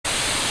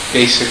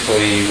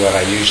basically what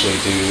I usually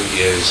do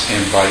is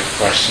invite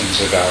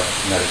questions about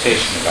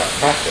meditation, about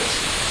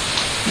practice,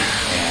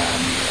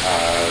 and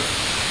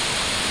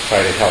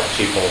try to help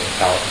people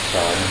out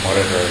in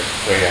whatever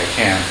way I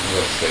can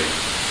with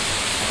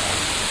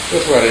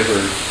whatever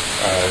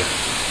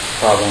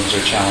problems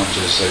or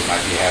challenges they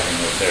might be having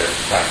with their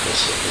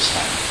practice at this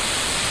time.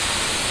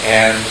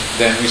 And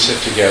then we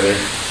sit together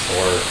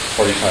for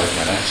 45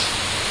 minutes.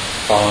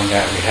 Following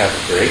that, we have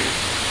a break,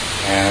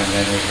 and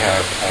then we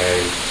have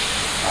a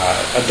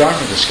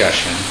Dharma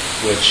discussion,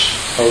 which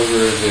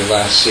over the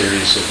last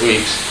series of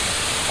weeks,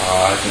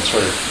 I've been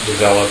sort of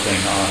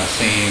developing on a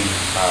theme,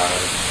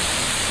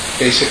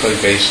 basically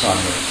based on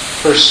the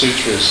first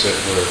sutras that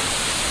were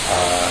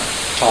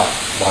taught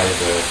by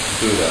the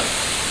Buddha,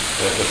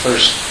 the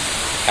first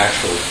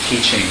actual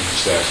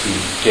teachings that he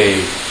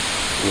gave,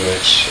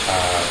 which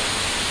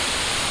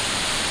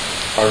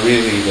are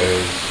really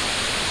the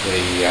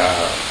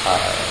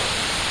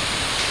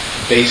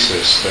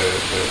basis, the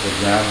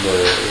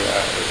groundwork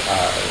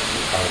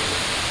of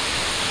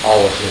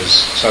all of his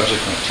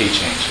subsequent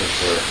teachings, which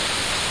were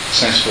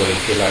essentially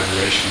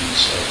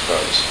elaborations of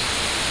those.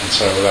 And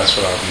so that's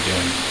what I'll be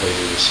doing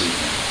later this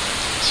evening.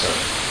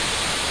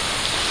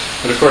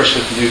 But of course,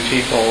 with new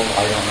people,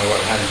 I don't know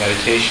what kind of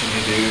meditation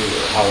you do,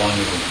 or how long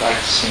you've been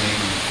practicing,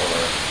 or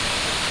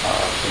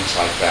things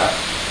like that.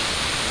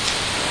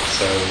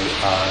 So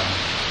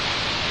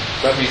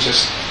let me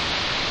just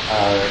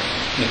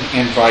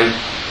invite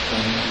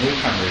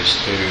newcomers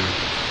to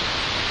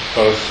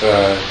both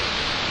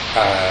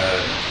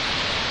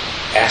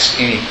ask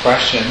any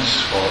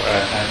questions,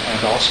 and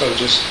also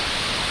just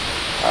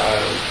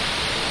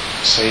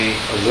say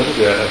a little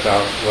bit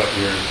about what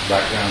your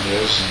background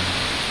is and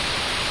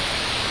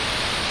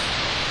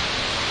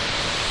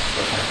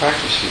what kind of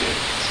practice you do.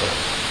 So,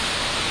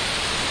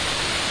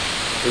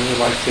 who would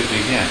like to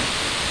begin?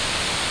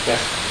 Yes?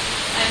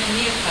 I'm a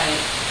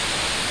neophyte,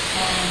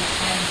 and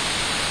I've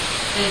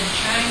been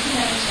trying to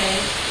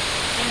meditate.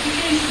 I've been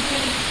getting some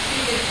pretty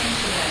good things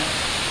with that.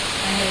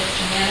 I had a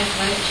dramatic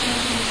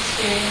life-changing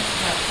experience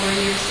about 4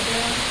 years ago,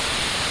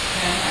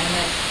 when I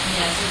had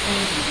massive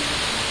brain tumor.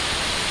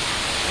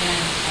 And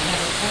I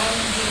have a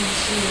problem getting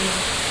too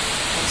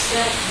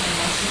upset, my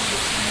muscles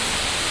are tight.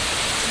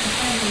 So I'm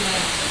trying to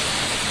relax.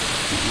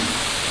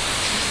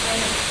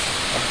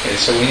 Okay,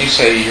 so when you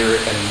say you're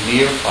a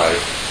neophyte,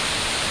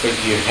 but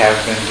you have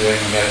been doing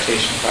a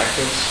meditation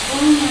practice?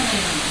 Only on my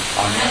own.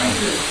 On your own?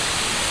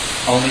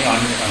 Only on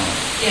your own?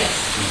 Yes.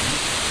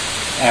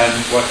 Mm-hmm. And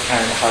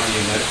how do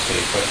you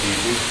meditate? What do you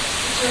do?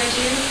 What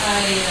do?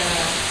 I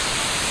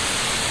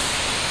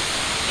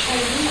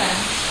try to relax,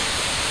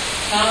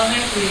 follow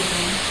my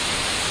breathing,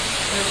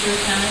 go through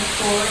a count of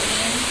 4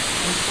 in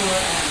and 4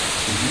 out.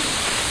 Mm-hmm.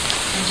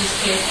 And just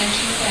pay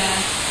attention to that,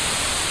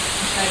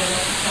 and try to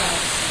let the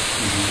thoughts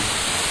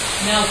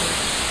meld with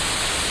it.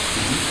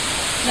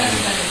 That's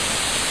better.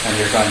 And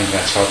you're finding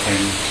that's helping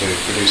to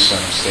produce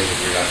some state of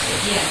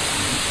relaxation? Yes.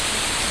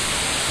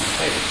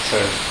 Okay,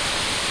 so,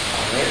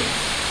 all right.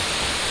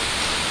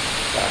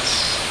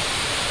 That's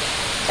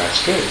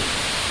good.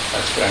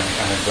 That's good.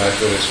 I'm glad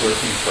that it's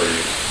working for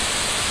you.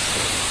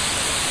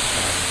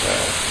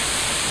 And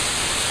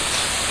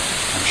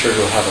I'm sure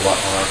we'll have a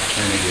lot more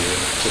opportunity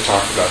to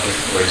talk about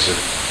different ways of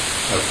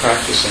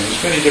practicing.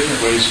 There's many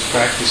different ways of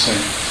practicing.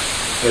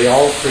 They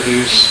all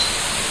produce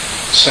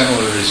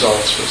similar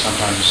results, but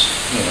sometimes,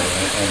 in a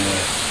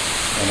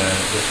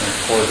different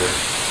order.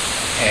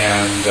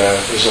 And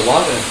there's a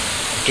lot of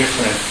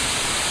different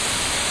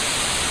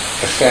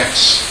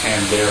effects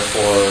and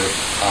therefore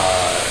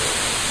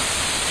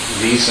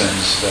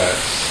reasons that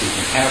you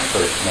can have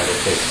for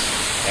meditating.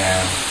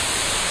 And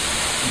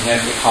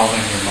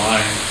calming your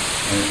mind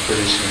and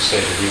producing a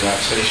state of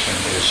relaxation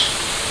is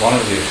one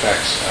of the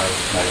effects of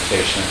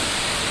meditation,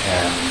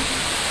 and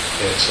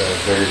it's a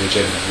very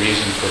legitimate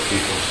reason for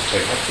people to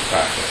take up the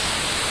practice.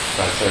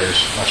 But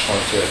there's much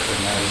more to it than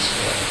that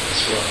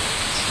as well.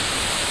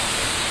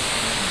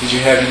 Did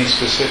you have any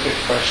specific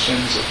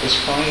questions at this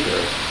point,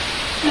 or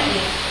not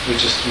yet? We'll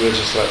just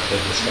let the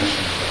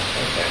discussion go.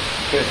 Okay,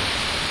 good.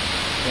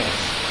 Yes.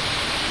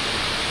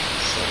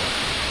 So,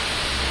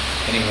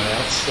 anyone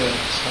else?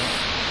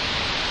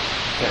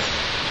 Yes.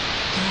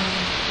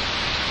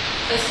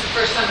 This is the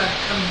first time I've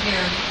come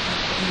here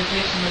for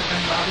meditation with my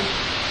Bobby.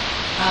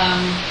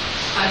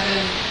 I've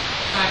been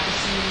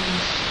practicing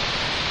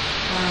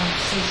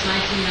since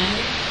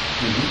 1990.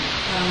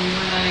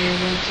 When I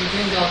went to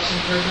Green Gulch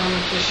and heard Norman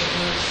Fisher,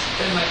 who has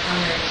been my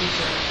primary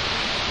teacher.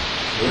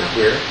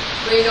 Where?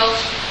 Green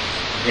Gulch.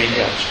 Green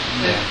Gulch.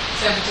 The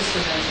San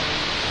Francisco Zen Center.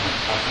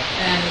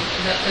 And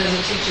there's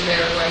a teacher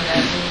there who I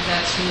met, and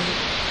that's who.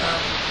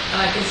 And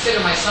I consider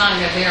my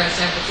sangha there in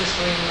San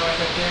Francisco, even though I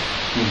live there.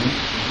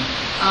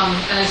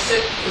 And I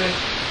sit with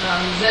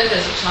Zen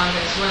Desert Sangha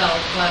as well,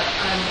 but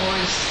I'm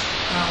always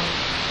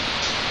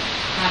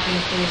happy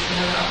and pleased to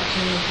have the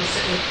opportunity to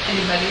sit with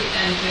anybody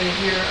and to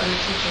hear other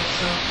teachers.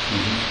 So,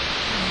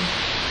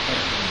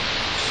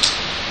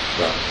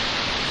 well,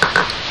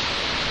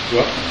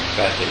 I'm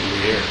glad that you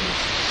were here.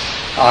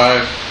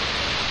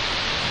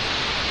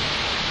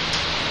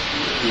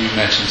 you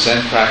mentioned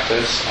Zen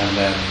practice, and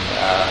then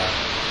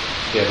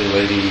the other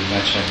lady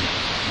mentioned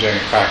doing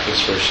a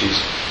practice where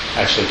she's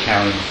actually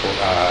counting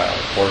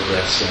four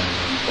breaths in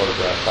and four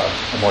breaths out,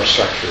 more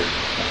structured.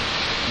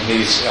 And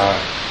these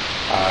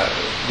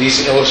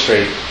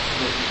illustrate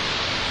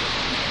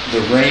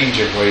the range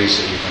of ways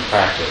that you can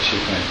practice.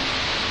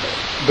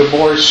 The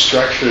more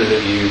structure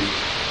that you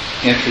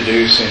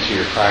introduce into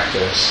your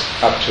practice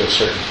up to a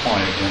certain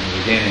point in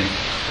the beginning,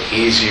 the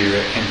easier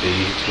it can be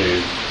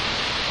to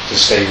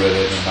stay with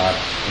it and not,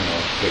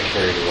 get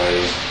carried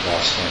away and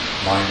lost in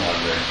mind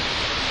wandering.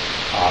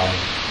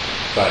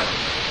 But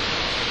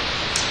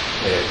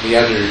the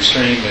other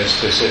extreme is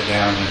to sit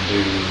down and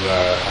do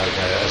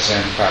a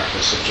Zen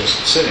practice of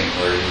just sitting,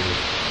 where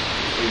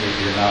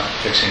you're not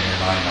fixing your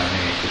mind on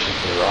any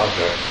particular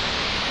object.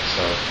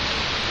 So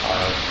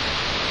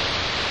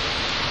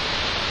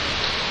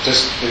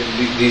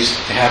these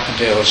happen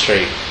to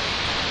illustrate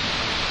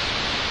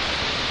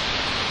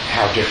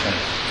how different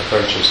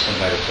approaches to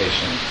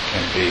meditation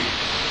can be.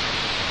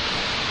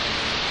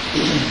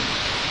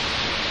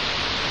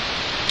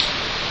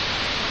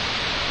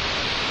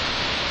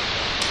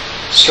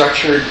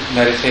 Structured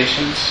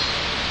meditations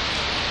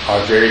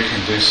are very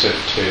conducive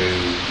to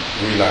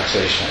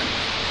relaxation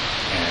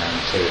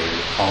and to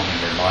calming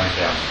your mind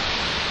down,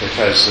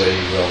 because they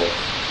will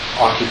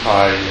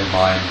occupy your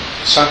mind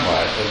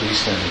somewhat, at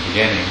least in the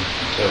beginning,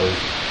 until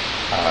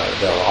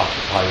they'll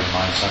occupy your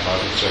mind somewhat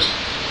with just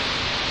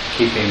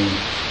keeping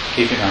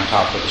on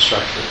top of the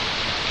structure,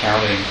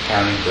 counting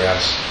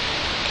breaths,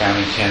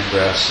 counting 10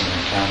 breaths, and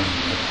then counting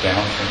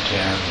down from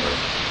 10, or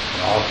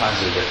all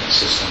kinds of different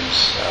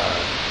systems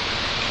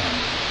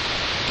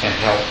can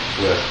help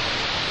with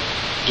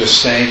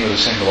just staying with a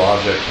single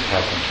object and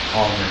helping to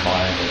calm your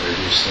mind and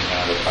reduce the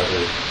amount of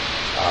other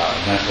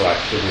mental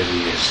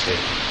activity is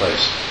taking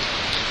place.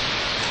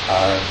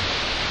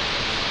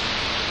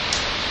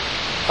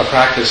 A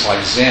practice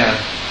like Zen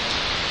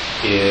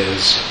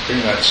is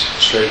pretty much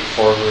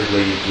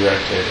straightforwardly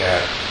directed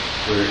at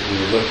we're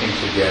looking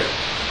to get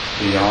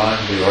beyond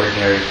the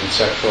ordinary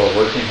conceptual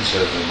workings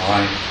of the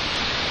mind,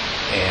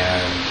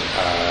 and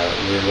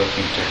we're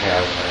looking to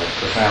have a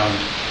profound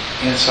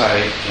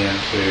insight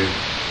into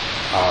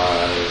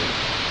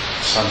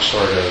some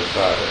sort of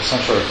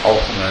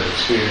ultimate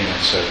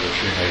experience of the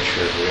true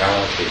nature of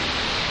reality.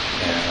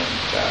 And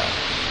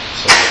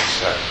so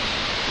it's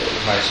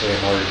you might say a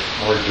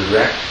more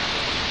direct,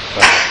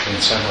 but in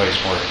some ways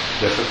more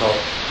difficult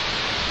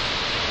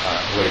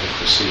way to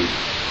proceed.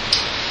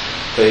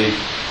 The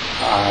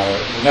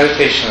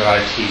meditation that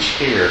I teach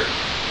here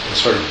is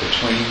sort of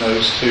between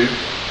those two.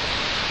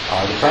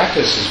 The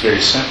practice is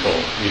very simple.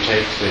 You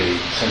take the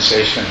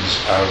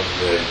sensations of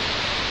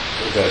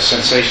the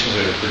sensations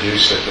that are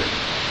produced at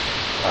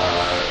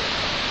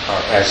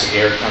as the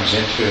air comes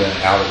into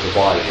and out of the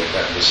body, at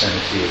that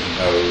vicinity of the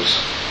nose.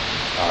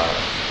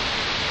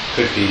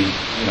 Could be,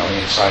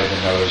 inside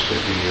the nose,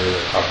 could be your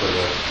upper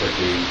lip, could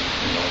be,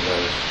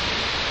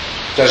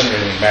 it doesn't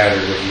really matter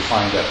that you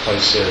find that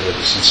place there where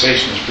the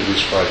sensations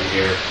produced by the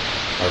air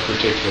are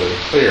particularly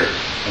clear.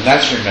 And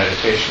that's your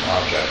meditation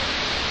object.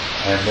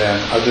 And then,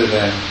 other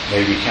than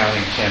maybe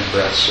counting 10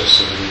 breaths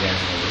just at the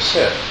beginning of the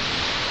sit,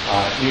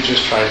 you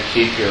just try to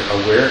keep your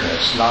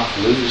awareness, not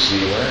lose the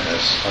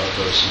awareness of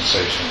those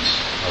sensations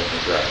of the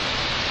breath.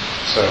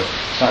 So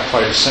it's not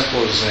quite as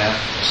simple as Zen.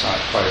 It's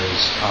not quite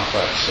as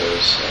complex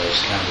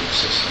as counting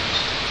systems.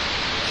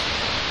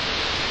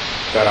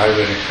 But I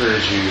would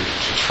encourage you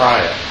to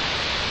try it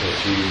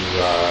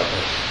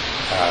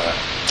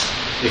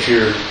if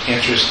you're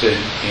interested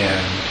in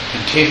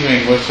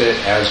continuing with it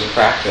as a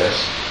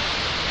practice.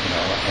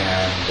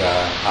 And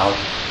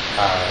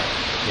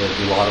there'll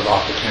be a lot of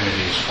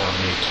opportunities for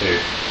me to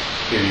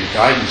give you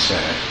guidance in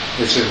it.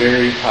 It's a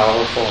very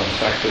powerful and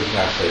effective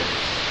method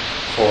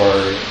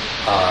for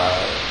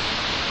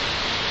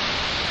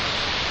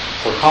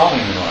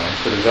calming the mind,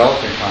 for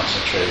developing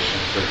concentration,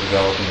 for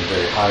developing a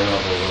very high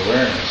level of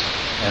awareness,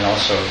 and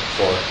also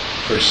for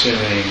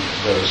pursuing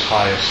those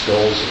highest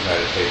goals of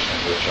meditation,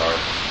 which are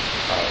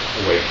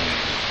awakening.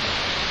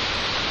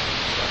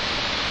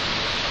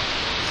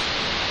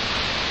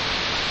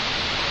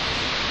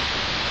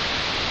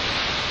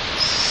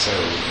 So,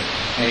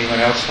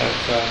 anyone else have,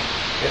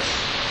 yes?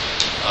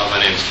 My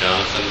name's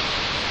Jonathan.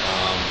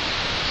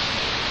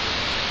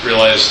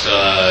 Realized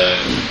a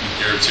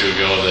year or two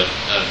ago that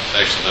I've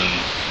actually been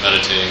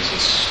meditating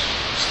since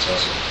I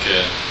was a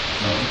kid,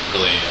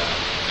 really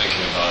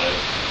thinking about it.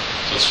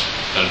 So it's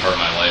been part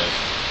of my life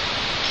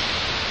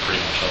pretty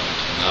much up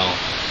until now.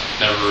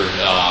 Never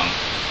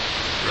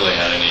really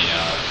had any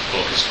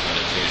focused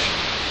meditation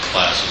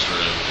classes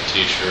or a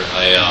teacher.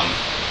 I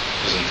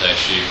was in Tai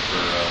Chi for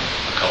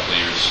a couple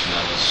of years, and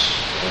that was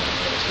one of the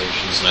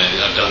meditations. And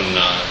I've done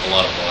a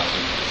lot of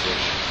walking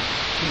meditation,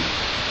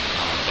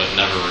 but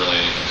never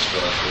really anything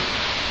structured.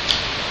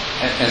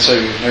 And so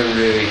you've never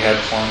really had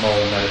formal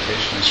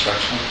meditation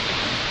instruction?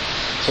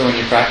 So when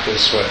you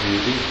practice, what do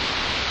you do?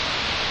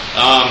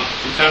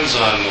 Depends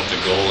on what the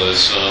goal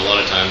is. A lot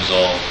of times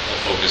I'll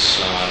focus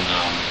on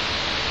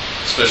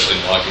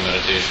especially in walking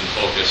meditation,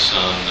 focus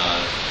on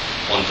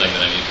one thing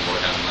that I need to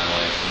work on in my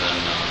life, and then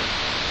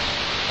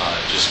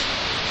just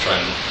try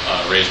and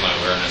raise my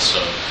awareness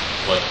of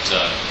what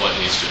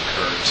needs to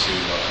occur to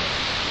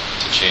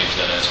change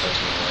that aspect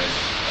of my life.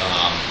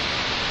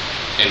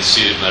 In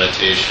seated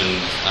meditation,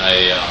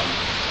 I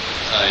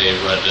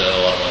read a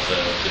lot about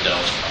the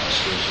Taoist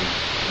postures and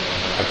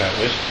About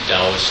which?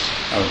 Taoist.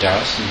 Oh,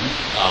 Taoist. Mm-hmm.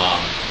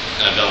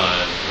 And I've done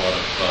a lot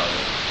of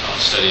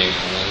studying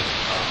on the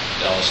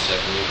Taoist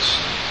techniques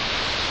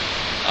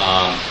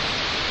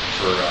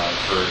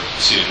for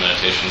seated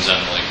meditation,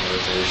 Zen-like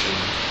meditation.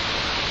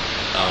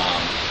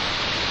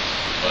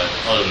 But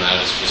other than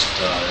that, it's just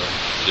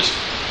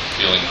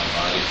feeling my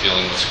body,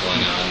 feeling what's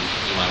going on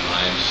in my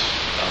mind.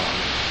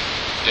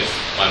 If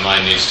my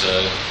mind needs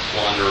to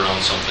wander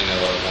around something, I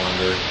let it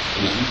wander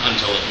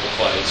until it will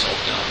quiet itself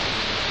down.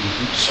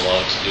 Just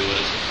allow it to do what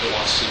it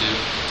wants to do.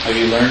 Have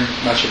you learned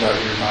much about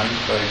your mind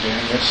by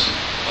doing this?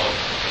 Oh,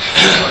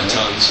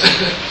 tons.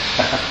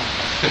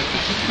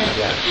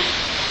 Yeah.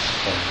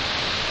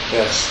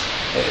 Yes.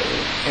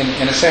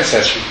 In a sense,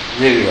 that's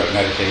really what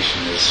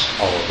meditation is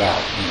all about.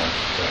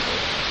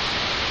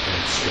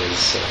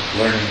 It's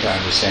learning to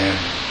understand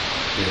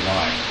your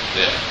mind.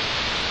 Yeah.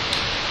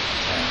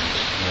 And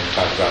when we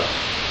talk about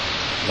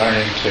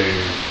learning to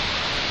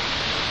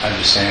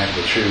understand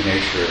the true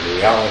nature of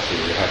reality,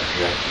 or have a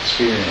direct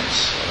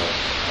experience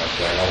of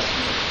that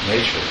ultimate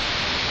nature,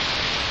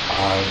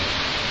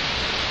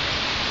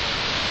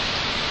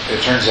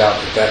 it turns out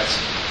that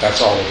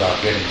that's all about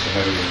getting to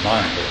know your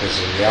mind, because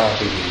the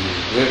reality that you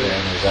live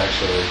in is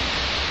actually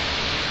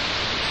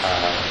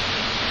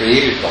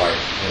created by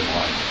your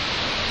mind.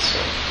 So,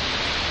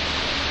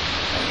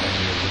 and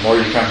the more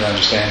you come to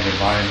understand your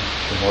mind,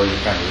 the more you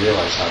come to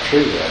realize how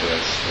true that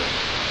is.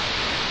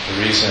 The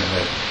reason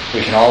that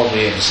we can all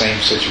be in the same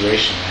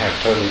situation and have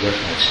totally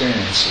different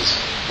experiences,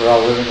 we're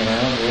all living in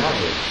our own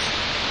reality.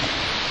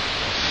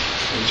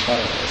 Each one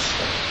of us.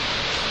 So.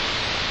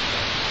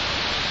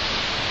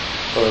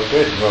 Well,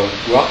 good. Well,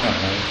 welcome.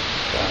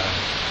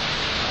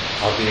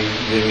 I'll be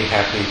really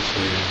happy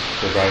to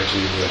provide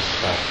you with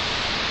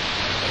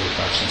as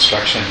much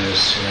instruction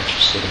as you're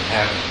interested in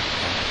having.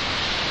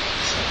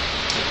 So.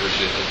 I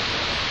appreciate it.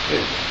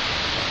 Good.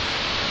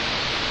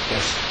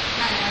 Yes.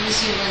 Hi, I was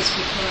here once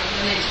before.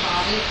 My name's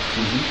Bobby.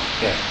 Mm-hmm.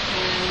 Yeah.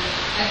 And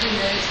I've been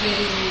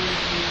meditating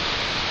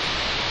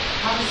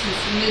probably since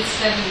the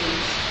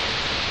mid-70s.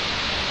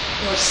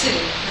 Or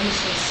sitting. Let me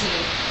say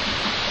sitting.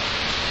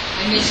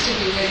 I may still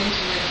be waiting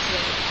to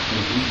meditate.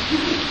 Mm-hmm.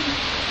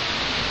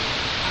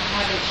 I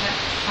haven't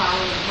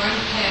followed one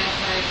path.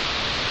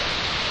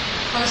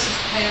 The closest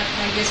path,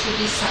 I guess, would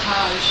be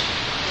Sahaj.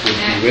 Would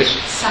be which?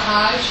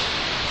 Sahaj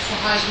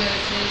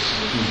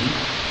meditation.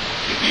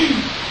 Mm-hmm.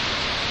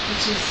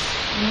 Which has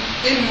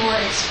been more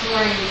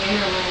exploring the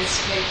inner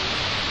landscape.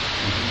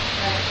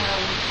 But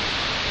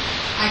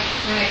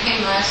when I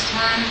came last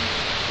time,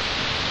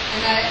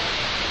 and I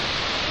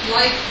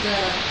liked the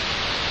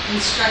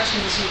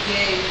instructions you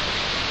gave.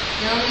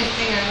 The only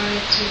thing I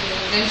wanted to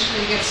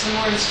eventually get some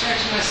more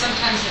instruction was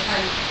sometimes if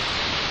I'm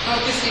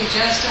focusing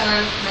just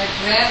on my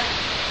breath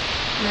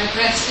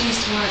seems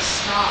to want to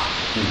stop.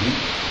 Mm-hmm.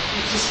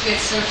 It just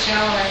gets so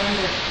shallow, I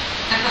wonder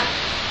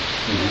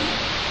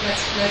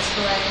what's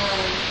going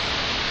on.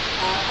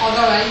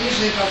 Although I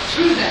usually go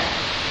through that,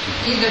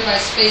 either by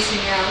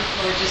spacing out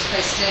or just by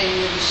staying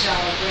with the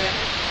shallow breath,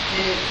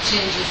 and it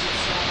changes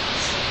itself.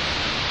 So,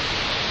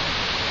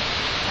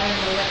 I don't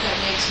know what that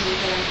makes me,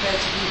 but I'm glad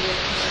to be here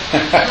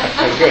tonight.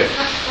 Oh, good.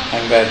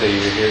 I'm glad that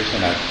you're here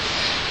tonight.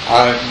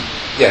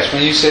 Yes,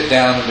 when you sit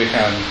down and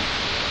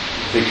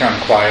become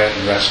quiet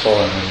and restful,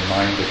 and when your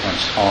mind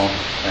becomes calm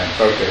and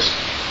focused,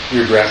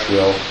 your breath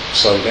will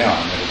slow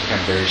down. It'll become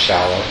very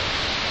shallow,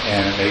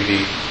 and it may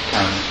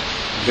become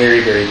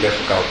very, very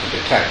difficult to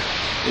detect.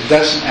 It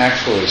doesn't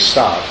actually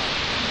stop,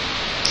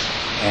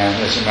 and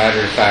as a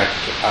matter of fact,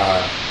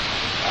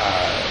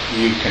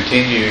 you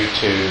continue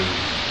to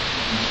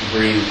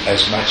breathe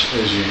as much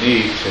as you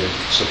need to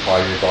supply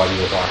your body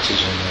with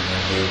oxygen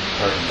and remove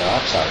carbon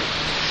dioxide.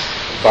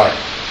 But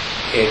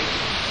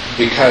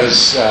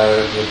because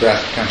the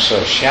breath becomes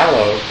so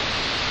shallow,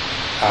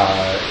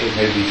 it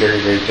may be very,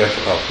 very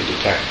difficult to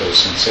detect those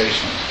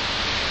sensations.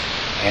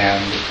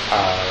 And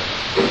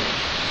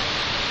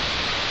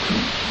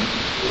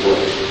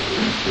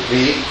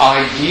the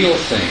ideal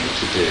thing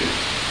to do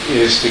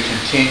is to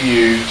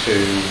continue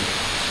to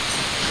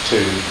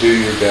do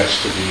your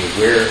best to be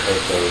aware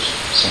of those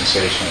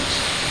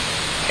sensations,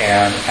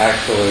 and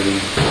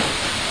actually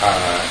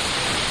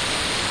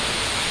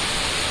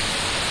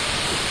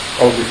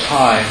over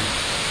time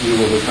you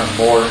will become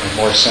more and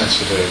more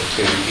sensitive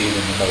to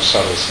even the most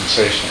subtle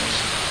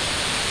sensations.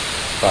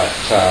 But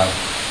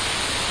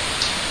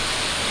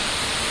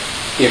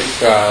if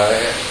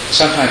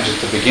sometimes at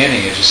the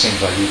beginning it just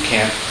seems like you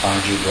can't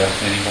find your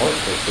breath anymore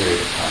for a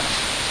period of time.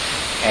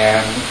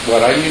 And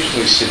what I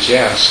usually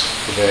suggest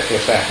that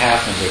if that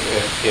happens,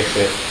 if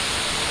it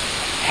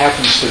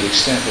happens to the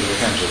extent that it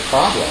becomes a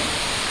problem,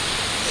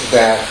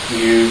 that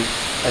you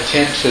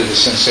attend to the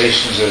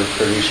sensations that are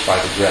produced by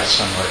the breath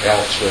somewhere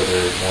else where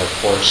they're more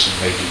coarse and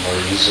maybe more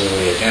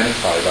easily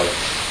identified, like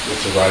with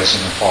the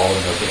rising and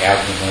falling of the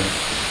abdomen,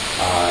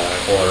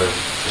 or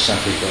for some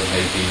people it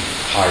may be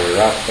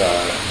higher up,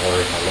 more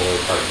in the lower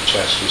part of the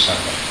chest or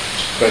something.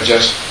 But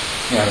just,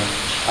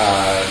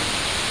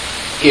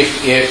 if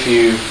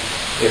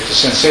the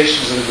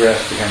sensations of the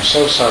breath become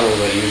so subtle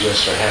that you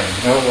just are having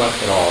no luck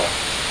at all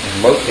in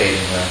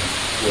locating them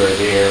where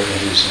the air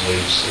enters and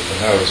leaves the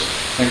nose,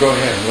 then go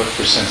ahead and look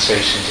for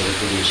sensations that are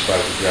produced by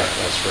the breath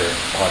elsewhere in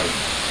the body.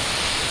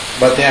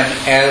 But then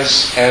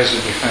as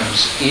it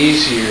becomes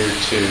easier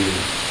to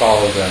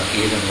follow them,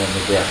 even when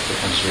the breath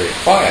becomes very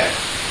quiet,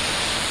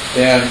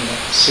 then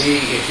see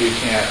if you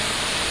can't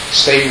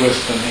stay with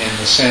them in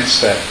the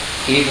sense that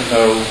even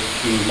though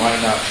you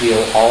might not feel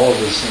all of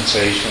the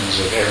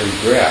sensations of every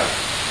breath,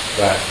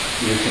 but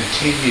you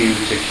continue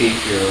to keep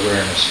your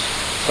awareness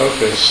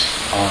focused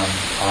on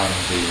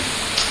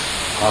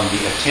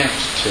the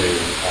attempt to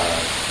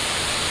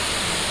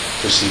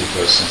perceive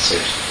those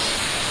sensations.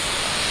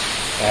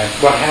 And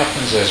what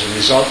happens as a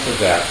result of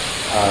that,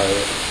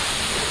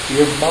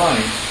 your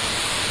mind,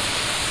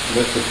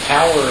 the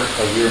power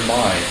of your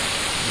mind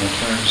in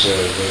terms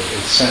of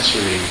its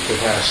sensory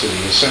capacity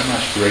is so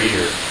much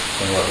greater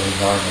than what we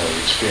normally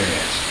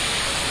experience,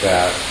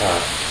 that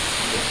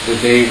the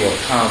day will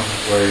come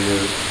where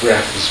your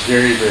breath is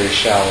very, very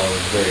shallow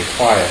and very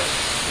quiet,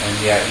 and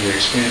yet your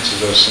experience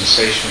of those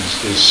sensations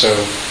is so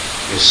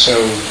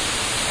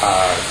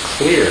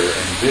clear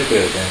and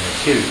vivid and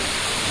acute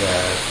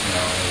that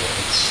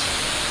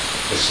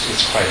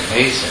it's quite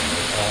amazing,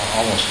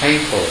 almost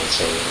painful. It's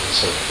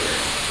so clear.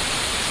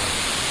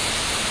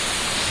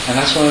 And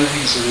that's one of the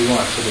things that we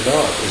want to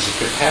develop, is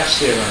the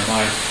capacity of our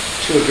mind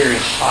to a very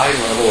high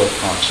level of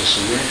conscious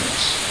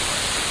awareness.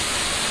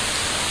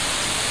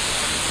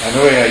 And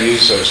the way I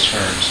use those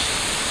terms,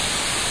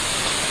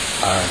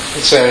 and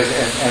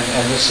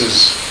this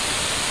is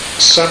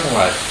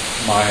somewhat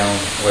my own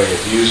way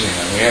of using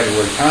them. We have the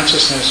word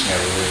consciousness, we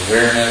have the word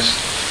awareness,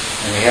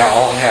 and we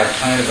all have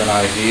kind of an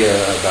idea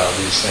about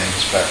these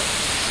things, but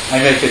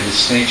I make a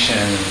distinction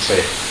and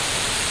say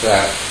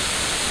that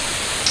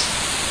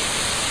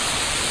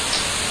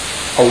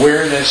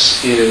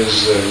awareness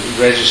is the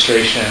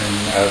registration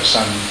of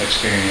some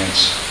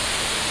experience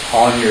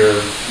on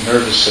your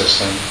nervous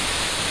system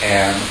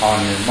and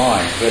on your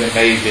mind, but it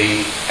may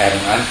be at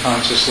an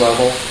unconscious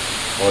level,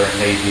 or it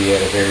may be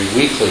at a very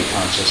weakly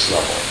conscious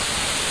level.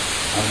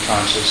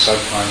 Unconscious,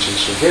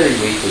 subconscious, or very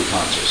weakly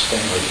conscious,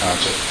 faintly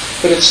conscious,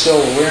 but it's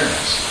still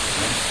awareness.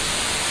 Right?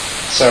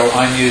 So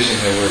I'm using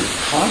the word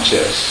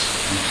conscious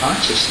and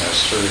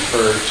consciousness to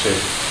refer to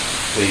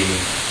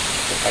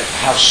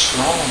how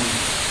strong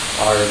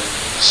our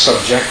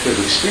subjective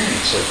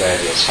experience of that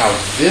is, how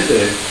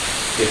vivid,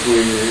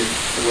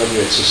 whether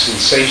it's a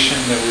sensation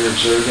that we're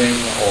observing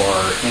or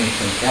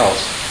anything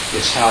else,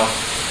 it's how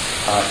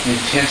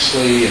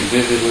intensely and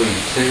vividly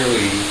and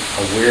clearly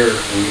aware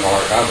we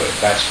are of it.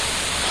 That's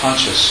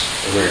conscious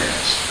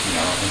awareness,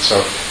 and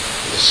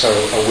so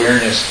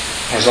awareness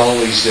has all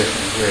these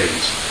different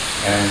grades,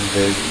 and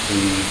the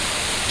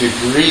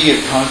degree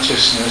of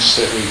consciousness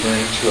that we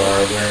bring to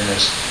our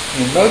awareness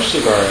in most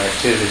of our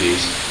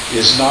activities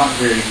is not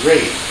very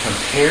great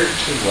compared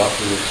to what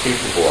we are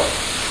capable of.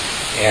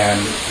 And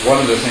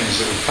one of the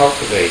things that we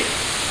cultivate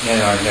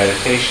in our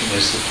meditation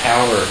is the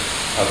power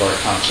of our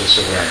conscious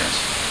awareness,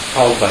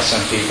 called by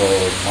some people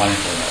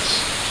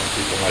mindfulness. Some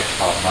people like to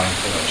call it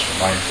mindfulness or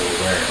mindful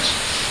awareness.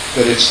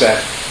 But it's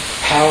that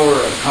power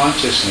of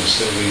consciousness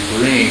that we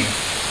bring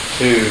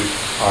to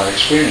our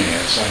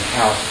experience and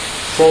how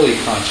fully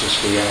conscious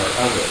we are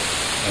of it.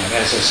 And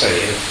as I say,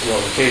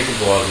 what we're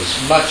capable of is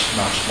much,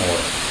 much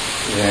more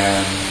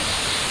than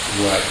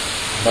what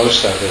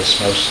most of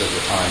us, most of the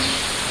time,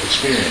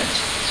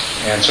 experience.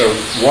 And so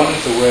one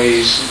of the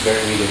ways that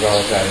we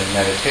develop that in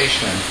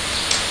meditation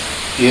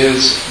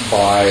is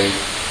by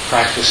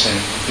practicing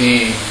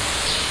being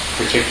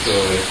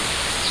particularly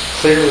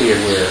clearly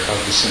aware of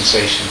the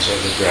sensations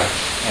of the breath.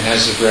 And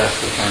as the breath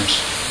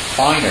becomes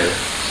finer,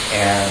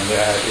 and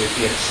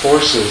it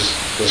forces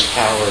this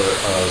power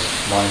of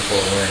mindful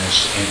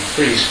awareness to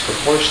increase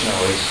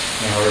proportionately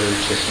in order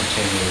to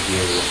continue to be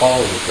able to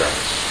follow the breath.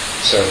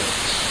 So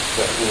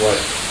what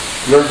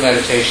your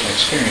meditation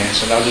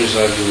experience, and others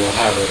of you will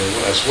have it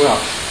as well,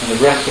 when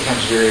the breath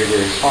becomes very,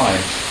 very fine,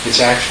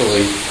 it's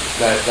actually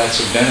that's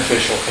a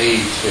beneficial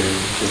aid to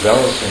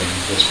developing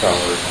this power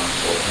of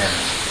mindful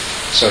awareness.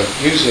 So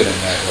use it in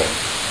that way.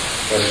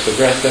 But if the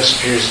breath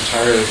disappears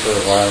entirely for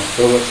a while,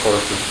 go look for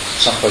it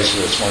someplace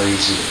where it's more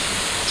easy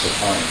to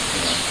find.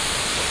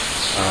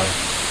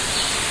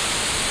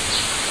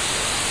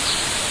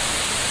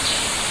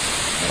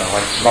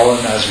 Like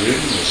Mullen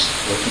Nasruddin was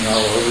looking all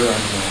over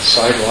on the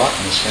sidewalk,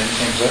 and his friend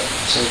came up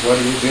and said, "What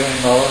are you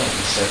doing, Mullen?" And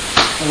he said,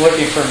 "I'm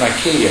looking for my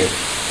key. I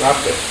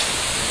dropped it."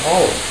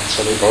 "Oh." And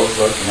so they both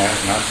looked and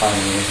not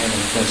finding anything. And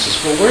the friend says,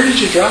 "Well, where did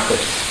you drop it?"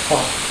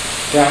 "Oh,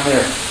 down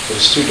there. But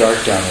it's too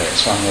dark down there,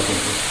 so I'm looking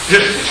for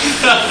it."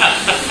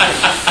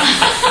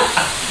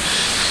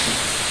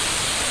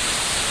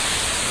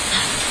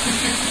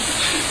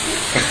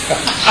 Anyone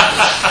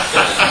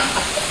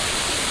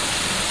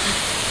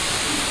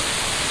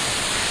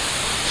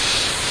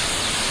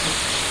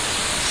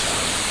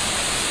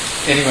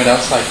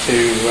else like to?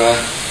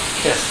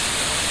 Yes.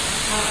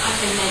 I've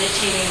been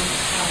meditating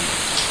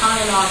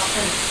on and off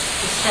since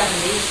the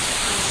 70s.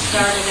 I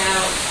started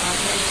out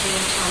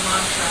meditating to a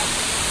mantra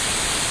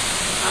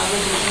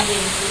with an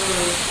Indian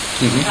guru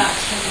about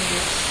 10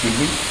 years.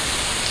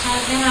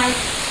 Then I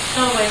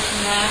fell away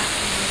from that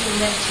and didn't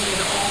meditate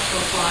at all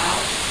for a while,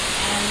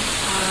 and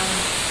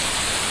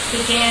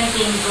began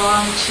being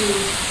drawn to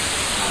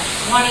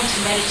wanting to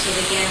meditate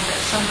again, but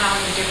somehow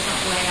in a different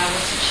way. I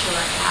wasn't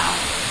sure how.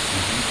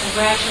 And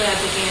gradually I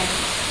began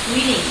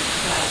reading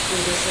about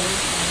Buddhism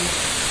and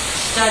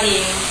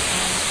studying,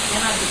 and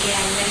then I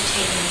began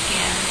meditating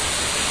again.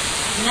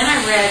 And then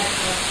I read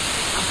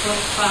a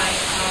book by, I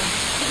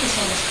think his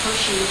name is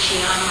Koshi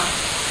Uchiyama,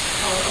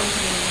 called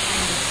Opening the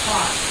Hand of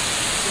Thought,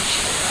 which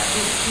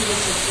he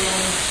was a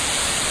Zen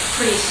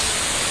priest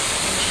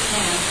in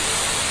Japan.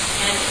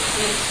 And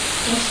it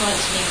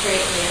influenced me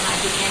greatly, and I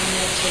began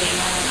meditating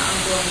on an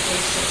ongoing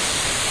basis.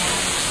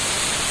 And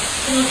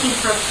been looking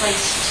for a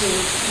place to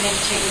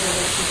meditate with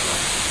other people.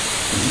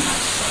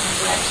 So I'm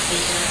glad to be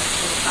here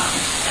to have found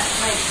that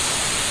place.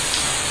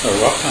 Oh,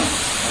 welcome.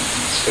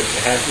 It's good to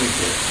have you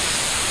here.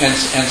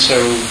 And so,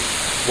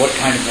 what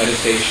kind of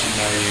meditation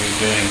are you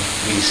doing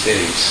these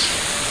days?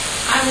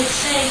 I would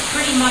say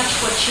pretty much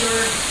what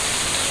you're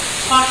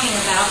talking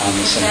about,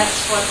 because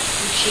that's what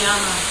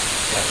Uchiyama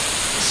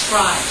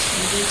describes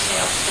in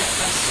detail, step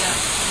by step.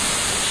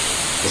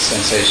 The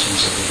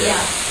sensations of the day.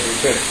 Yeah. Very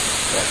good.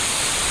 Yeah.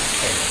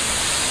 Okay.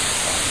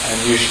 And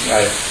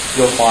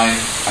you'll find,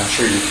 I'm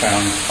sure you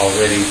found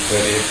already,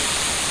 that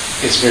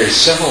it's very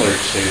similar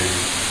to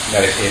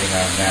meditating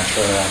on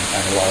mantra,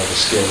 and a lot of the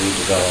skill you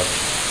develop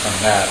from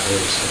that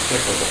is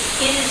applicable.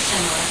 It is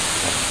similar.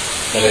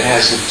 But it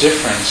has a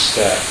difference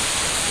that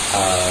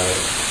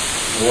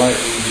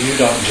you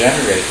don't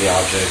generate the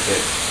object,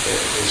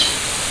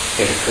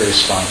 it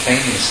occurs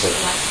spontaneously.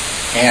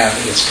 And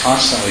it's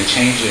constantly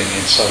changing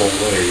in subtle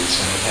ways,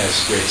 and it has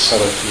great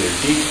subtlety of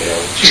detail,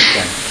 which you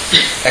can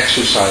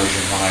exercise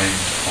your mind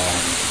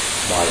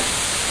by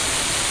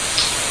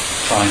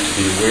trying to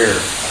be aware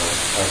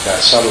of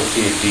that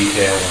subtlety of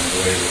detail and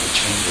the way that it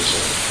changes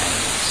over time.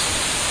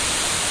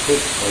 So, good.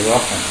 Well,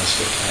 welcome. It's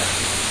good to have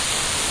you.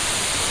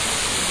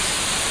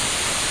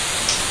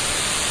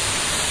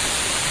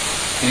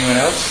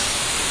 Anyone else?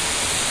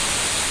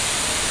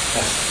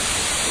 Yes.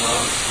 My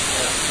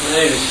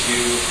name is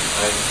Hugh.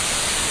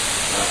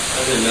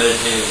 I've been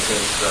meditating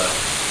since the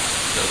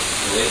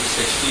late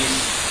 60s.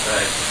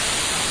 I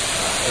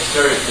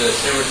started the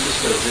San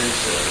Francisco Zen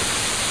Center.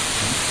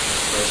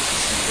 Nice to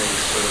see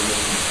things sort of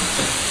moving on.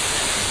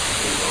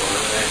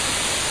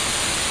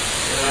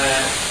 And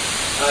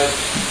I've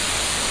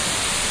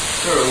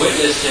sort of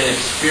witnessed and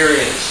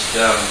experienced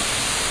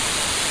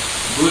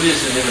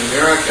Buddhism in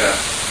America,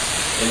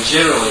 and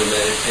generally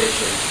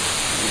meditation,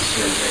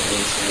 Eastern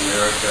techniques in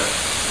America,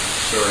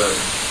 sort of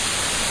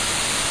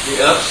the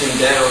ups and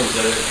downs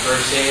of it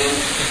firsthand.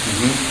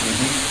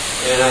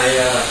 And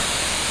I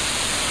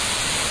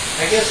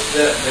guess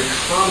the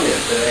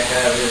comment that I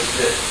have is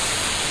that,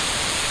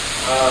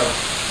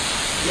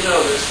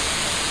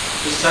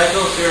 the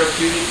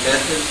psychotherapeutic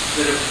methods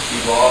that have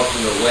evolved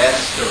in the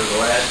West over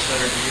the last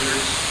 100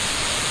 years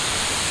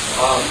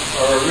are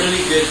a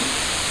really good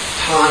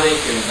tonic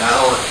and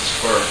balance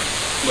for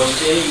most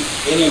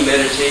any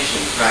meditation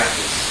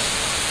practice.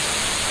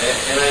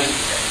 And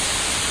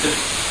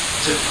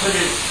to put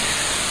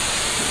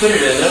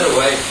it another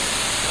way,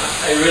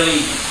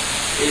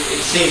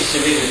 it seems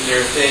to me that there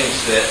are things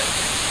that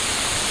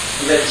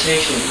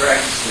meditation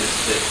practices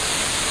that,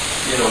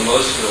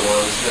 most of the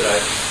ones that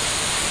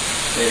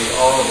maybe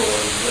all of the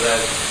ones that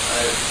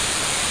I've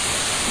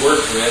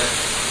worked with,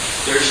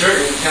 there are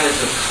certain kinds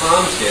of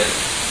content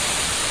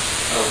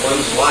of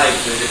one's life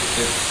that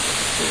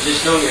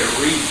just don't get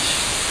reached.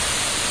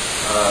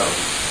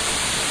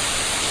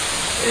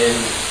 And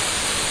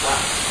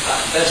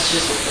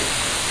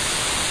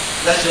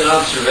that's an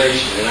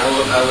observation, and I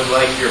would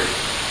like your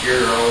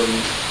own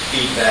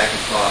feedback and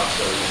thoughts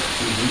on that.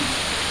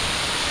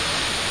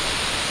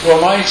 Well,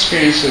 my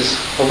experience is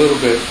a little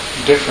bit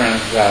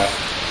different. That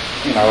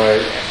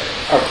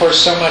of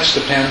course, so much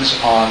depends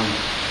on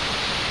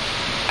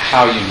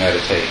how you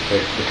meditate,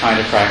 the kind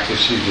of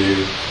practice you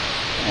do,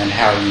 and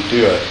how you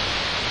do it.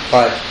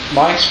 But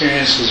my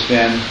experience has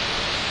been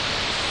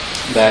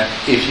that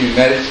if you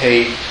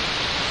meditate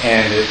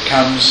and it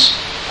comes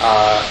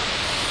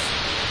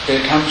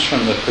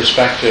from the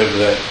perspective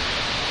that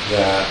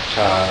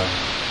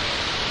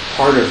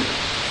part of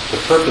the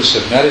purpose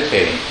of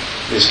meditating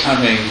is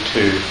coming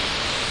to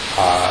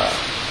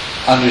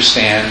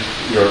understand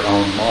your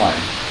own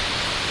mind.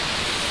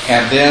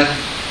 And then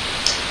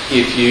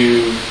if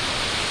you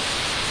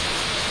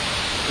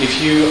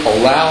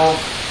allow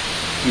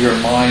your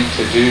mind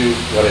to do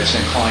what it's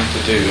inclined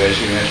to do as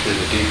you enter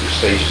the deeper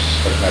stages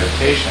of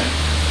meditation,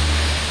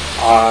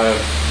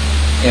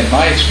 in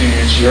my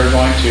experience, you're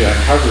going to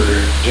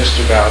uncover just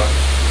about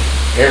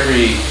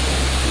every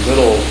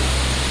little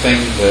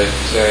thing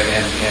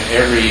and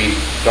every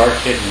dark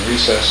hidden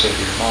recess of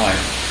your mind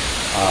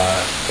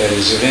that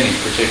is of any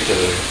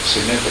particular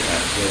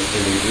significance,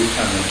 they do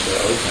come into the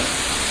open.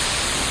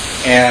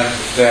 And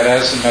that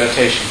as the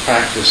meditation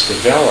practice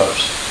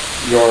develops,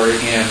 you're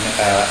in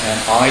an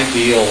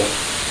ideal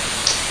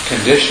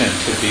condition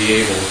to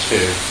be able to,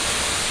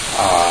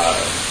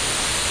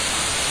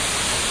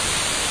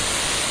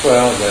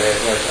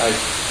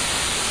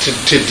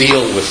 to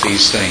deal with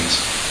these things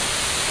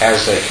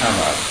as they come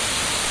up.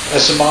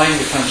 As the mind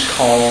becomes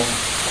calm,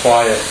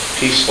 quiet,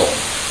 peaceful,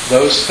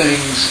 those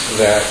things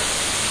that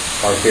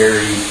are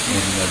buried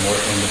in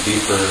the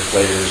deeper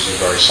layers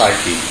of our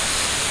psyche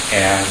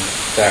and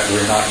that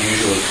we're not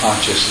usually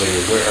consciously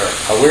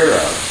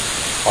aware of,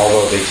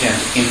 although they tend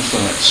to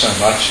influence so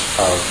much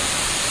of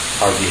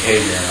our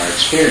behavior and our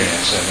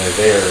experience, and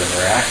they're there and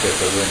they're active,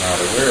 but we're not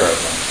aware of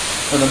them.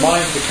 When the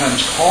mind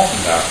becomes calm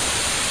enough,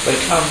 they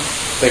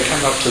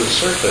come up to the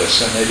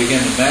surface and they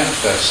begin to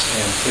manifest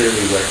in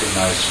clearly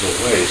recognizable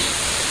ways.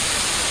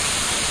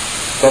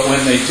 But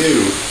when they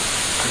do,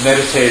 the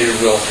meditator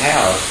will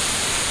have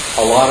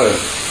a lot of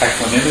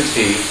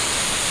equanimity,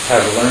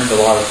 have learned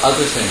a lot of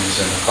other things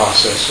in the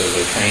process of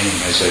their training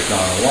as they've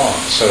gone along,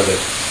 so that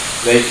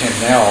they can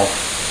now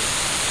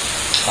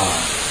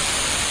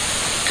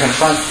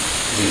confront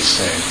these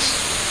things,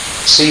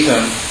 see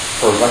them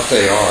for what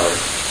they are,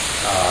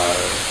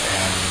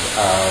 and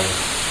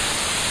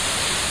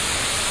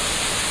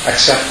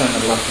accept them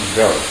and let them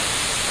go.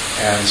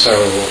 And so,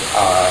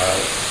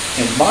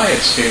 in my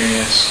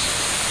experience,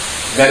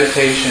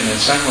 meditation in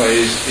some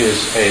ways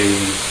is a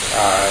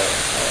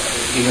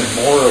even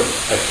more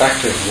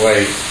effective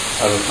way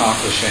of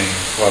accomplishing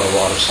what a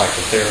lot of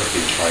psychotherapy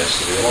tries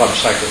to do. A lot of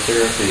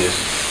psychotherapy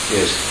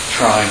is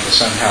trying to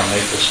somehow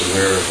make us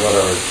aware of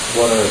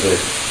what are the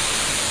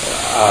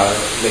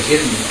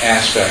hidden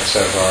aspects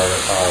of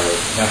our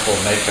mental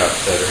makeup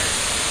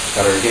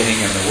that are getting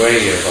in the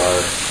way of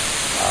our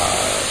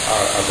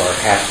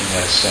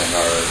happiness and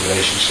our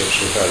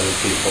relationships with other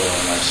people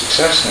and our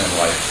success in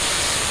life,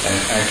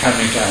 and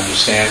coming to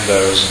understand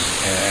those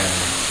and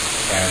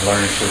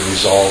learning to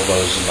resolve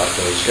those and let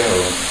those go.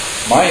 And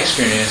my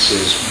experience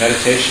is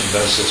meditation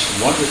does this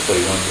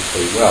wonderfully,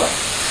 wonderfully well.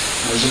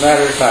 And as a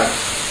matter of fact,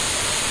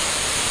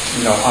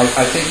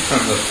 I think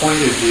from the point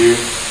of view,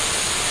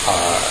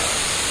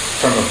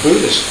 from a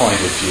Buddhist point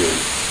of view,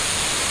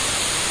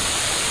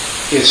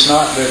 it's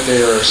not that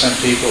there are some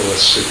people with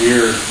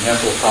severe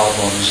mental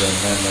problems and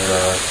then there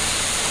are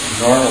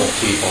normal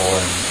people,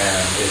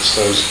 and it's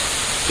those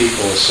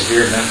people with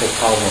severe mental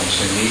problems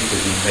who need to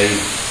be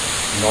made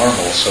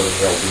normal so that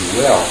they'll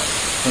do well.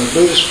 From the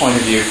Buddhist point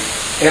of view,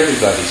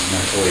 everybody's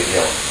mentally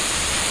ill,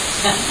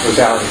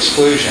 without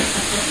exclusion.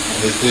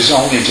 There's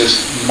only just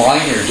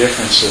minor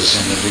differences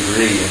in the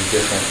degree in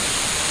different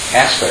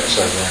aspects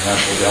of their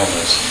mental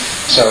illness.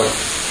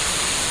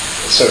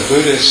 So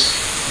Buddhist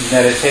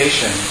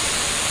meditation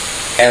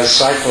as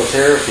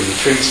psychotherapy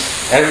treats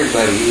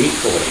everybody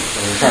equally,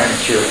 and we're trying to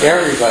cure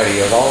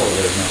everybody of all of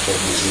their mental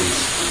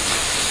disease.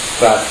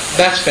 But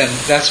that's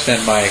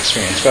been my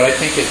experience. But I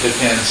think it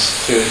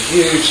depends to a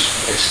huge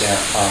extent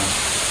on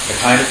the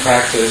kind of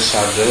practice,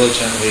 how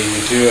diligently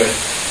you do it,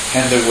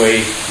 and the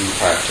way you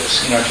practice.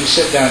 If you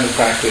sit down to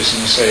practice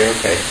and you say,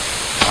 okay,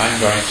 I'm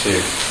going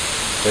to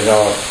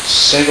develop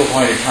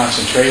single-pointed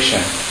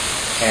concentration,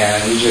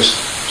 and you just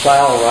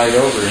plow right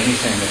over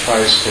anything that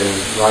tries to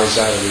rise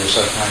out of your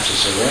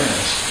subconscious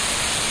awareness,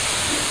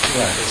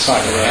 it's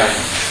not going to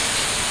happen.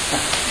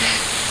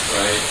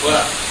 Right.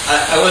 Well,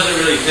 I wasn't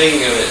really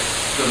thinking of it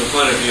from the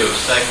point of view of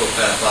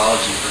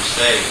psychopathology per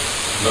se,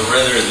 but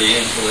rather the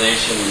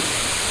inclination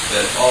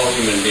that all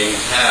human beings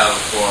have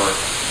for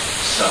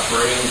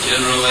suffering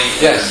generally.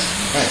 Yes.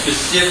 Right.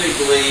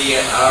 Specifically,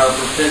 our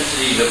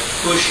propensity to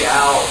push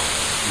out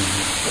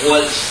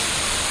what's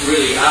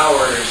really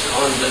ours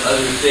onto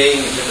other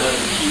things and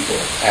other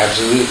people.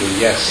 Absolutely,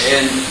 yes.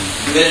 And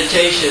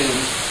meditation,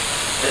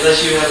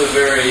 unless you have a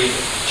very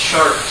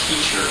sharp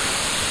teacher,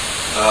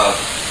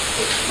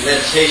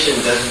 meditation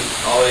doesn't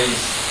always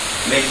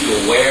make you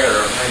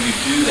aware of how you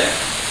do that.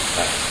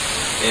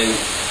 And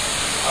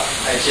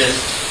I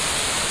just,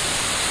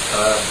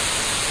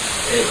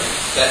 anyway,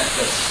 that's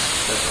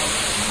all.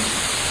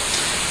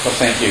 Well,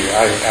 thank you.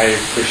 I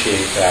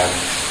appreciate that.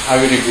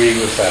 I would agree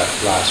with that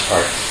last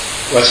part.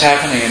 What's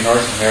happening in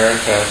North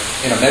America,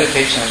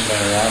 meditation has been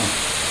around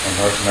in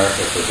North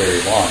America for very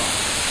long.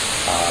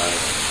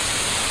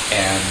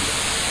 And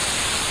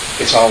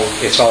it's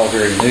all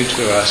very new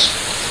to us.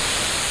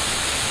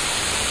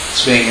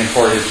 It's being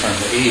imported from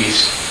the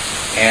East,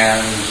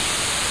 and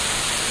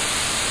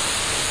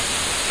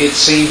it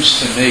seems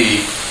to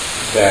me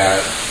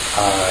that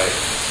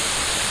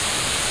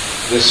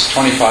this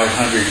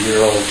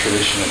 2,500-year-old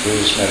tradition of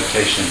Buddhist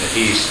meditation in the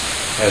East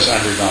has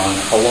undergone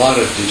a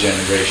lot of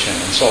degeneration,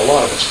 and so a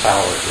lot of its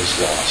power is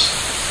lost.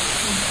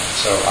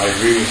 So I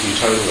agree with you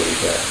totally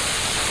that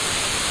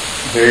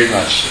very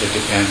much it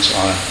depends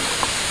on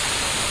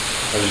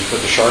whether you put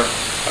a sharp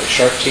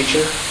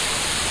teacher,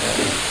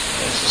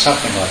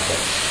 something like that.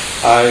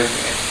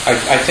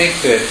 I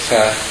think that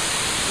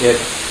it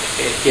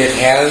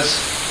has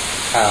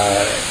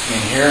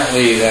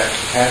inherently that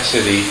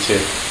capacity to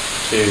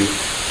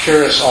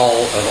cure us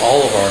all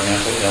of our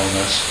mental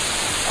illness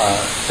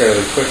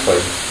fairly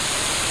quickly,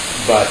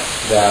 but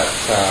that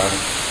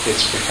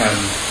it's become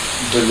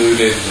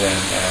diluted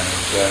and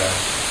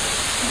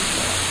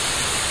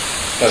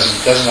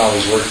doesn't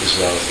always work as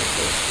well as it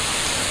could.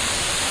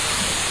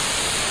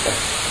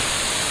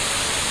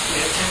 We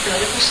have time for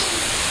another question?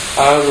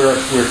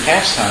 We're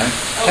past time.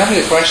 Oh. Tell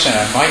me the question.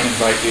 I might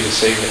invite you to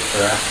save it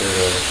for after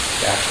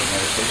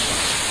meditation.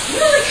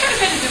 Well, it kind of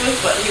had to do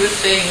with what he was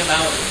saying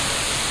about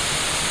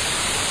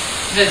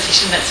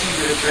meditation that seeming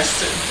to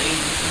address certain things.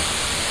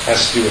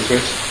 Has to do with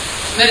which?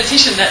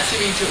 Meditation that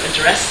seeming to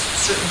address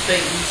certain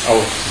things.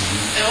 Oh.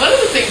 And one of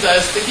the things I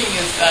was thinking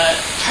is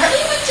that partly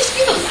it might just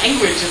be the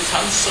language. It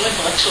sounds so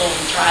intellectual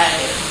and dry,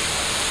 and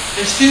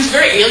it seems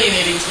very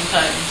alienating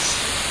sometimes.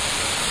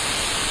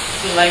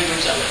 The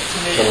language of it to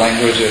me. The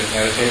language of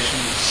meditation?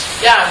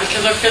 Yeah,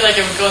 because I feel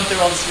like I'm going through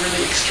all this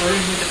really extremely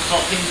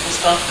difficult, painful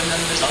stuff, and then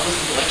there's all this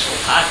intellectual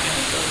talk, and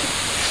it doesn't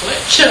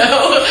click, you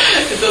know?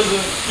 It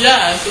doesn't,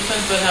 yeah,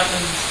 sometimes that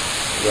happens.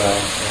 Well,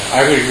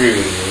 I would agree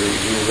with you.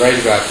 You're right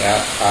about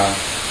that.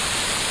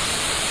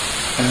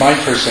 And my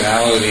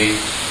personality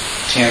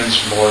tends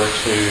more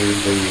to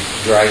the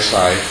dry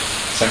side.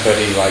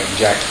 Somebody like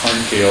Jack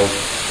Kornfield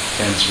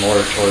tends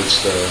more towards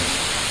the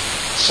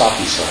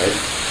soppy side.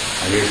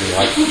 I really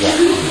like Jack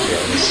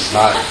Kornfield. This is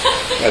not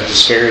a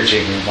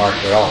disparaging remark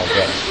at all,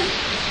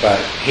 but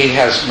he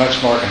has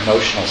much more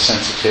emotional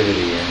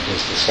sensitivity in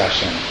his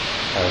discussion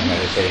of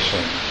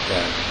meditation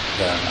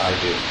than I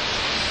do.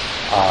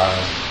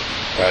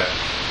 But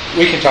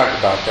we can talk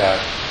about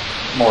that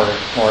more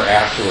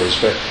afterwards.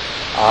 But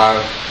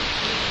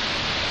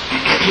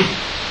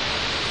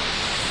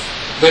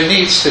there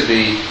needs to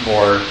be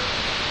more.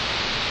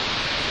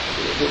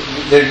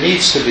 There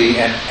needs to be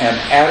an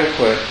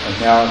adequate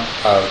amount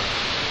of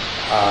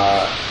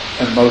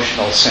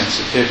emotional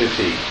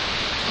sensitivity,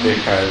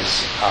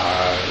 because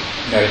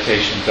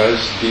meditation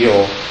does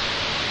deal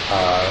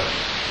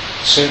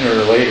sooner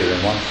or later,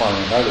 in one form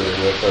or another,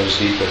 with those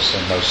deepest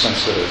and most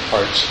sensitive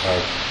parts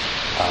of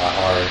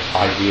our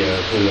idea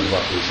of who and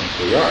what we think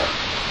we are.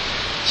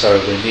 So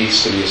there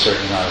needs to be a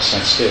certain amount of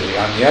sensitivity.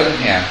 On the other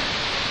hand,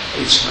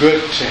 it's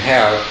good to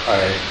have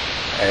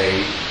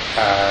a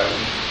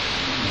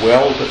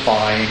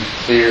well-defined,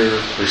 clear,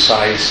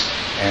 precise,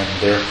 and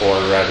therefore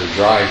rather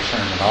dry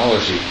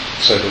terminology,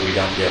 so that we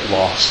don't get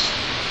lost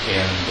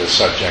in the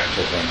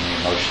subjective and the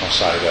emotional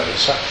side of it.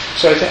 So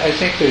I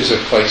think there's a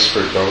place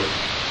for both,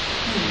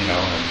 you know,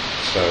 and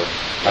so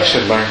I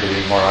should learn to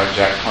be more like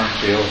Jack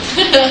Kornfield.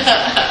 But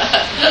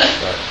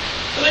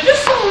I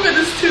guess some of it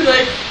is too,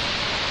 like,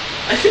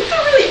 I think there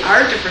really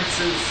are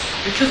differences,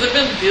 because I've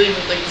been dealing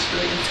with like this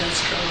really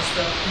intense trauma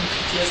stuff and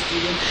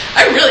PTSD, and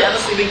I really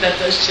honestly think that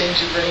does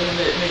change your brain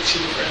and it makes you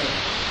different.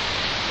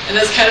 And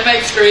that's kind of my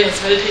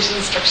experience. Meditation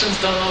instructions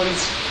don't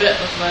always fit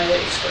with my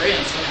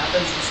experience, what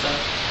happens and stuff.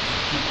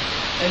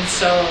 And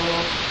so,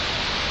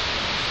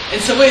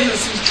 in some ways it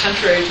seems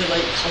contrary to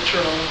like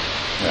cultural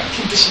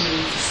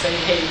conditioning to say,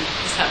 hey,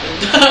 this happened.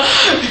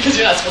 Because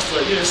you're not supposed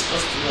to, you're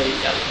supposed to like,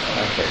 I don't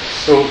know. Okay.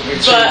 So,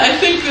 but I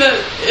think that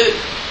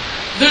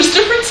there's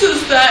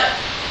differences that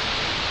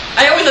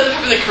I always end up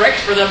having to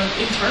correct for them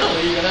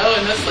internally, you know,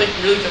 and that's like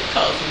really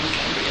difficult and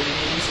kind of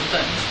alienating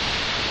sometimes.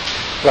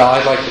 Well,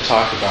 I'd like to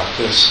talk about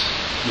this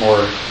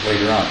more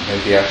later on,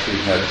 maybe after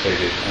you've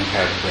meditated and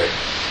had a break.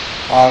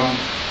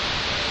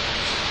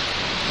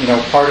 You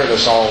know, part of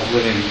us all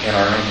living in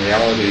our own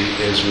reality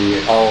is we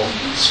all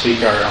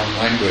speak our own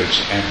language,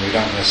 and we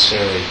don't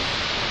necessarily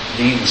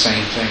mean the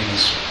same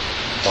things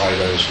by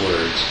those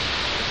words.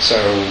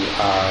 So,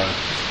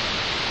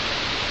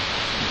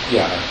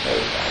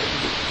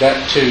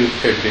 that too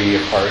could be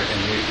a part,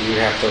 and you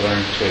have to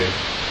learn to,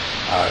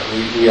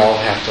 we all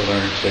have to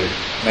learn to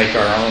make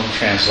our own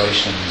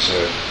translations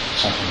of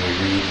something we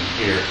read and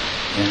hear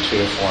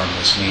into a form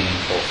that's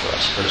meaningful for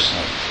us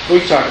personally. We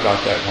can talk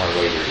about that more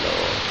later,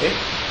 though, okay?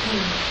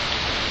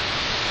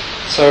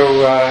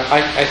 So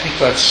I think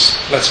let's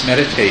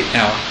meditate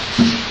now.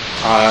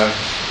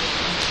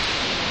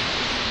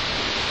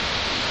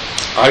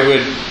 I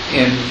would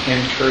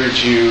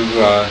encourage you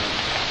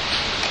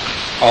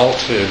all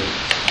to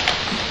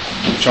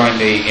join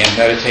me in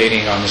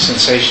meditating on the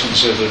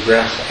sensations of the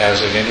breath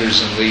as it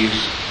enters and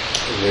leaves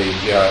the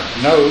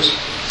nose.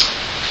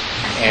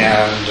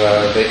 And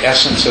the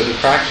essence of the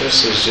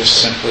practice is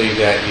just simply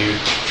that you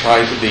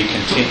try to be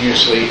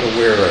continuously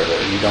aware of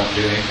it. You don't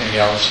do anything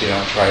else. You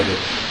don't try to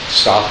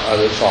stop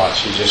other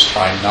thoughts. You just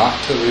try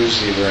not to lose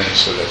the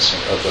awareness of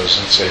those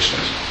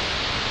sensations.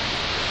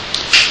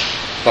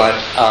 But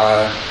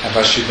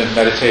unless you've been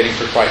meditating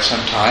for quite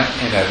some time,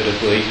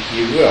 inevitably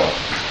you will.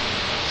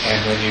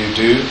 And when you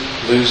do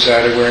lose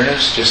that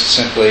awareness, just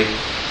simply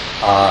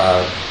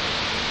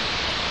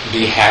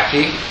be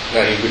happy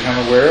that you become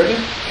aware of it,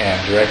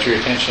 and direct your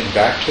attention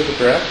back to the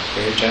breath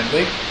very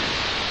gently,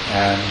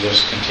 and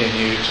just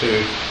continue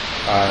to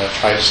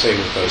try to stay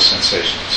with those sensations.